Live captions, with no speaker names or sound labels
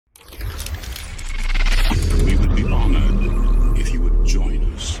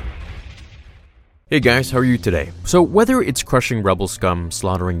Hey guys, how are you today? So whether it's crushing rebel scum,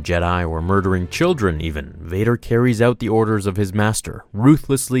 slaughtering Jedi, or murdering children even, Vader carries out the orders of his master,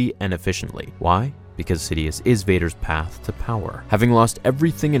 ruthlessly and efficiently. Why? Because Sidious is Vader's path to power. Having lost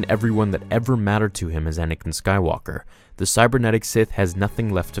everything and everyone that ever mattered to him as Anakin Skywalker, the cybernetic Sith has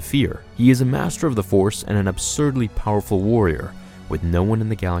nothing left to fear. He is a master of the Force and an absurdly powerful warrior, with no one in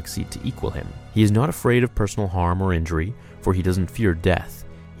the galaxy to equal him. He is not afraid of personal harm or injury, for he doesn't fear death.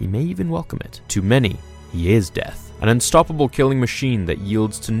 He may even welcome it. To many, he is death, an unstoppable killing machine that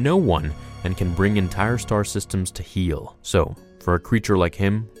yields to no one and can bring entire star systems to heel. So, for a creature like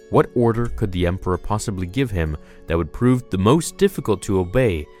him, what order could the Emperor possibly give him that would prove the most difficult to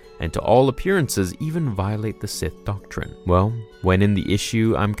obey and to all appearances even violate the Sith doctrine? Well, when in the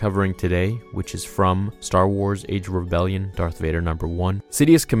issue I'm covering today, which is from Star Wars Age of Rebellion, Darth Vader #1,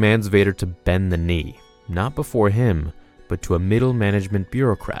 Sidious commands Vader to bend the knee, not before him, but to a middle management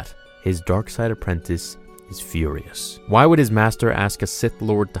bureaucrat. His dark side apprentice is furious. Why would his master ask a Sith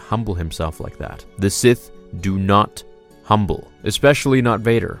Lord to humble himself like that? The Sith do not humble, especially not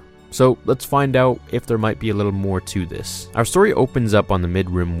Vader. So let's find out if there might be a little more to this. Our story opens up on the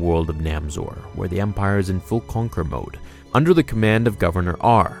mid-rim world of Namzor, where the Empire is in full conquer mode. Under the command of Governor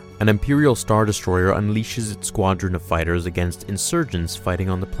R, an Imperial Star Destroyer unleashes its squadron of fighters against insurgents fighting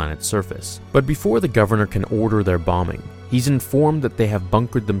on the planet's surface. But before the Governor can order their bombing, he's informed that they have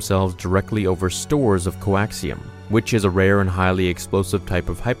bunkered themselves directly over stores of coaxium, which is a rare and highly explosive type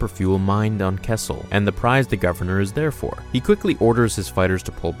of hyperfuel mined on Kessel, and the prize the Governor is there for. He quickly orders his fighters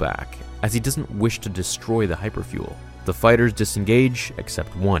to pull back, as he doesn't wish to destroy the hyperfuel. The fighters disengage,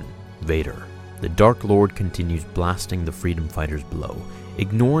 except one, Vader. The Dark Lord continues blasting the freedom fighters below,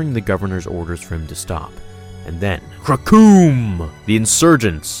 ignoring the Governor's orders for him to stop. And then, Krakoom! The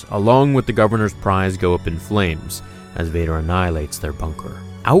insurgents, along with the Governor's prize, go up in flames as Vader annihilates their bunker.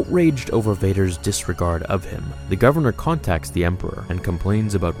 Outraged over Vader's disregard of him, the Governor contacts the Emperor and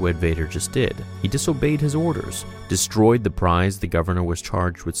complains about what Vader just did. He disobeyed his orders, destroyed the prize the Governor was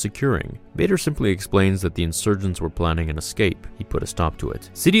charged with securing. Vader simply explains that the insurgents were planning an escape. He put a stop to it.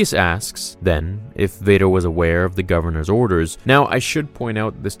 Sidious asks, then, if Vader was aware of the Governor's orders. Now, I should point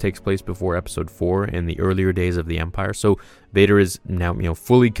out this takes place before Episode 4 in the earlier days of the Empire, so Vader is now,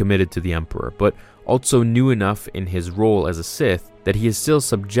 fully committed to the Emperor, but also new enough in his role as a Sith that he is still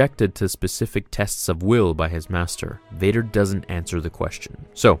subjected to specific tests of will by his master. Vader doesn't answer the question.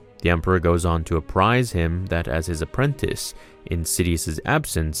 So, the Emperor goes on to apprise him that as his apprentice, in Sidious's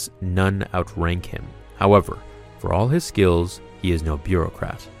absence, none outrank him. However, for all his skills, he is no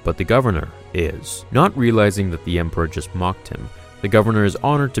bureaucrat, but the Governor is. Not realizing that the Emperor just mocked him, the Governor is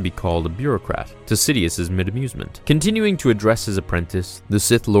honored to be called a bureaucrat, to Sidious's mid-amusement. Continuing to address his apprentice, the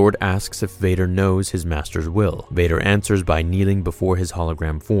Sith Lord asks if Vader knows his master's will. Vader answers by kneeling before his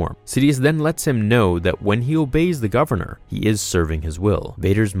hologram form. Sidious then lets him know that when he obeys the Governor, he is serving his will.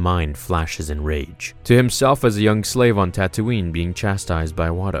 Vader's mind flashes in rage. To himself as a young slave on Tatooine being chastised by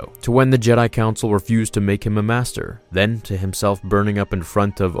Watto. To when the Jedi Council refused to make him a master. Then to himself burning up in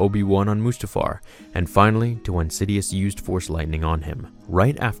front of Obi-Wan on Mustafar. And finally, to when Sidious used Force lightning on him,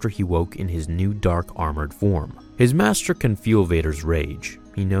 right after he woke in his new dark armored form. His master can feel Vader's rage.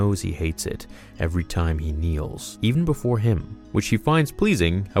 He knows he hates it every time he kneels, even before him, which he finds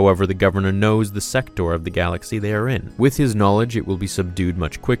pleasing. However, the Governor knows the sector of the galaxy they are in. With his knowledge, it will be subdued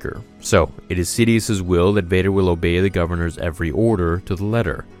much quicker. So, it is Sidious's will that Vader will obey the Governor's every order to the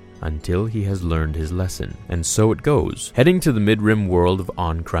letter, until he has learned his lesson. And so it goes. Heading to the mid-rim world of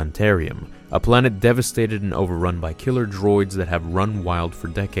Krantarium, a planet devastated and overrun by killer droids that have run wild for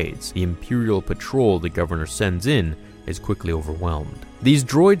decades. The Imperial patrol the Governor sends in is quickly overwhelmed. These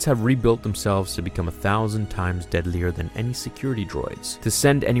droids have rebuilt themselves to become 1,000 times deadlier than any security droids. To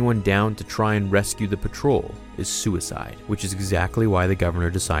send anyone down to try and rescue the patrol is suicide, which is exactly why the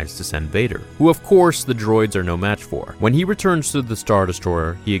Governor decides to send Vader, who of course the droids are no match for. When he returns to the Star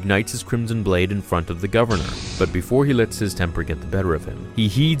Destroyer, he ignites his Crimson Blade in front of the Governor, but before he lets his temper get the better of him, he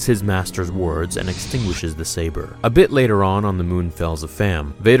heeds his master's words and extinguishes the saber. A bit later on the Moonfells of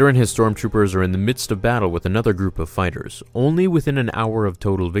Fam, Vader and his stormtroopers are in the midst of battle with another group of fighters, only within an hour of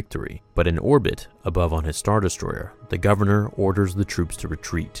total victory, but in orbit above on his Star Destroyer, the Governor orders the troops to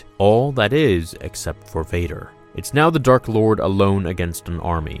retreat. All that is, except for Vader. It's now the Dark Lord alone against an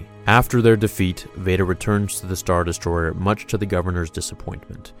army. After their defeat, Vader returns to the Star Destroyer, much to the Governor's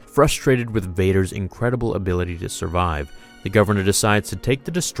disappointment. Frustrated with Vader's incredible ability to survive, the Governor decides to take the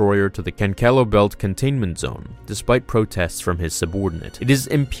destroyer to the Kankelo Belt containment zone, despite protests from his subordinate. It is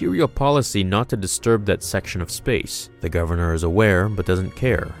Imperial policy not to disturb that section of space. The Governor is aware, but doesn't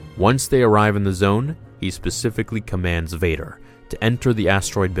care. Once they arrive in the zone, he specifically commands Vader to enter the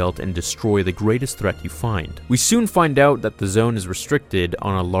asteroid belt and destroy the greatest threat you find. We soon find out that the zone is restricted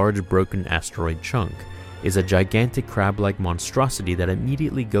on a large broken asteroid chunk, is a gigantic crab-like monstrosity that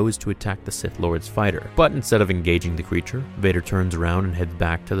immediately goes to attack the Sith Lord's fighter. But instead of engaging the creature, Vader turns around and heads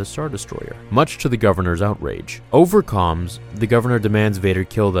back to the Star Destroyer, much to the Governor's outrage. Over comms, the Governor demands Vader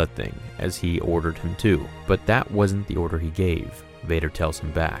kill that thing, as he ordered him to, but that wasn't the order he gave. Vader tells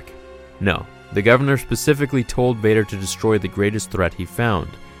him back. No, the Governor specifically told Vader to destroy the greatest threat he found,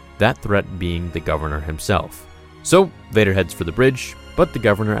 that threat being the Governor himself. So, Vader heads for the bridge, but the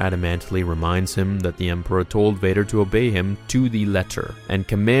Governor adamantly reminds him that the Emperor told Vader to obey him to the letter, and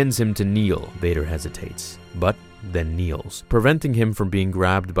commands him to kneel. Vader hesitates, but then kneels, preventing him from being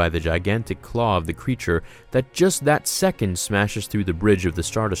grabbed by the gigantic claw of the creature that just that second smashes through the bridge of the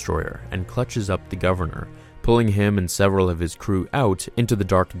Star Destroyer and clutches up the Governor, pulling him and several of his crew out into the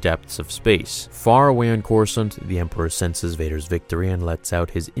dark depths of space. Far away on Coruscant, the Emperor senses Vader's victory and lets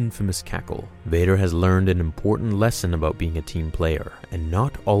out his infamous cackle. Vader has learned an important lesson about being a team player, and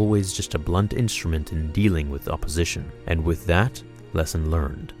not always just a blunt instrument in dealing with opposition. And with that lesson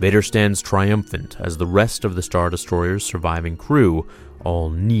learned, Vader stands triumphant as the rest of the Star Destroyer's surviving crew all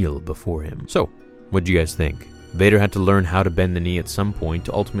kneel before him. So, what do you guys think? Vader had to learn how to bend the knee at some point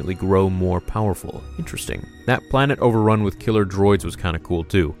to ultimately grow more powerful. Interesting. That planet overrun with killer droids was kinda cool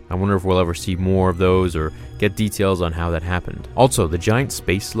too. I wonder if we'll ever see more of those or get details on how that happened. Also, the giant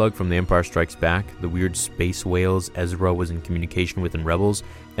space slug from The Empire Strikes Back, the weird space whales Ezra was in communication with in Rebels,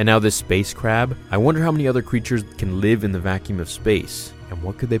 and now this space crab. I wonder how many other creatures can live in the vacuum of space, and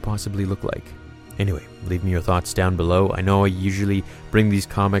what could they possibly look like? Anyway, leave me your thoughts down below. I know I usually bring these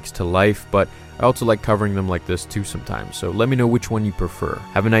comics to life, but I also like covering them like this too sometimes, so let me know which one you prefer.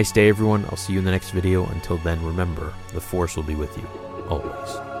 Have a nice day, everyone. I'll see you in the next video. Until then, remember, the Force will be with you,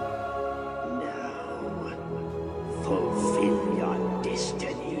 always.